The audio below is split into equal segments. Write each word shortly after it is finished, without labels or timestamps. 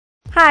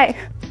Hi,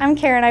 I'm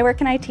Karen. I work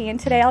in IT, and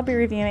today I'll be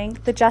reviewing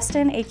the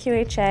Justin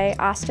AQHA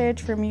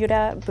Ostrich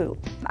Remuda boot.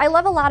 I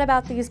love a lot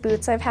about these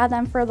boots. I've had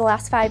them for the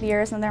last 5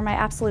 years, and they're my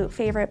absolute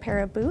favorite pair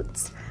of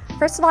boots.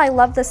 First of all, I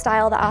love the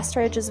style. The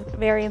ostrich is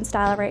very in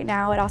style right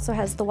now. It also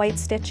has the white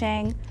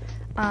stitching.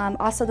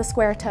 Also, the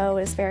square toe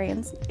is very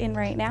in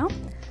right now.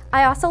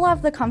 I also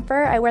love the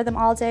comfort. I wear them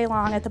all day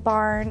long at the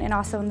barn and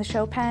also in the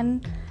show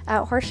pen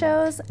at horse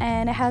shows,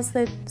 and it has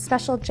the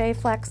special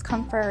J-Flex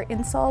Comfort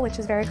insole, which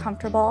is very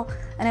comfortable,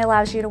 and it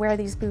allows you to wear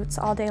these boots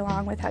all day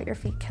long without your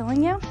feet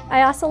killing you.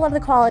 I also love the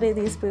quality of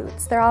these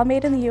boots. They're all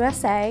made in the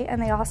USA,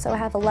 and they also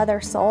have a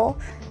leather sole.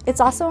 It's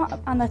also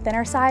on the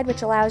thinner side,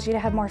 which allows you to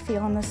have more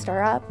feel in the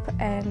stirrup,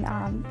 and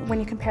when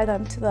you compare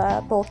them to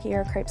the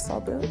bulkier crepe sole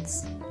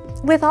boots.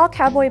 With all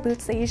cowboy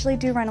boots, they usually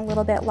do run a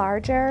little bit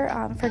larger.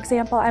 For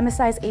example, I'm a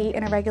size 8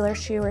 in a regular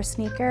shoe or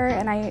sneaker,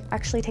 and I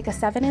actually take a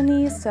 7 in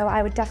these, so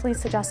I would definitely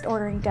suggest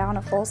ordering down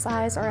a full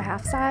size or a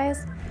half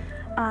size.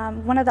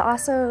 One of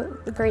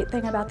the great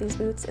thing about these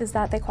boots is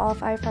that they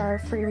qualify for our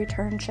free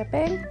return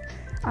shipping.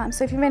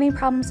 So if you have any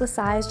problems with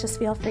size, just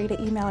feel free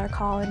to email or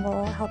call and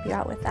we'll help you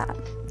out with that.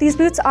 These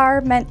boots are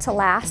meant to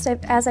last.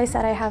 As I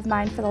said, I have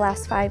mine for the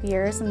last 5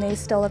 years and they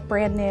still look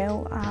brand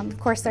new. Of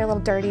course, they're a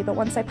little dirty, but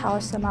once I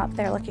polish them up,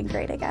 they're looking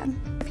great again.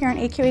 If you're an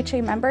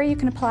AQHA member, you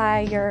can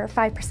apply your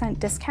 5%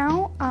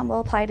 discount. Will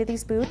apply to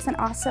these boots, and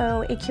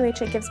also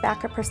AQHA gives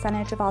back a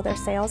percentage of all their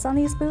sales on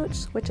these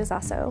boots, which is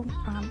also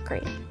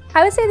great.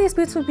 I would say these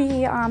boots would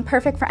be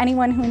perfect for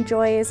anyone who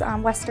enjoys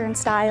Western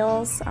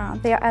styles.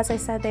 As I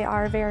said, they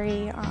are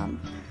very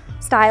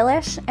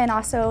stylish, and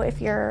also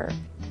if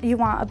you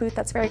want a boot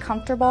that's very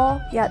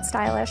comfortable yet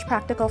stylish,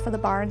 practical for the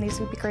barn, these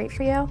would be great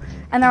for you.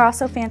 And they're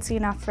also fancy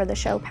enough for the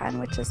show pen,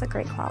 which is a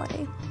great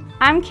quality.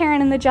 I'm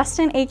Karen, and the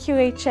Justin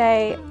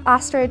AQHA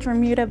Ostrich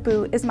Remuda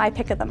boot is my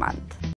pick of the month.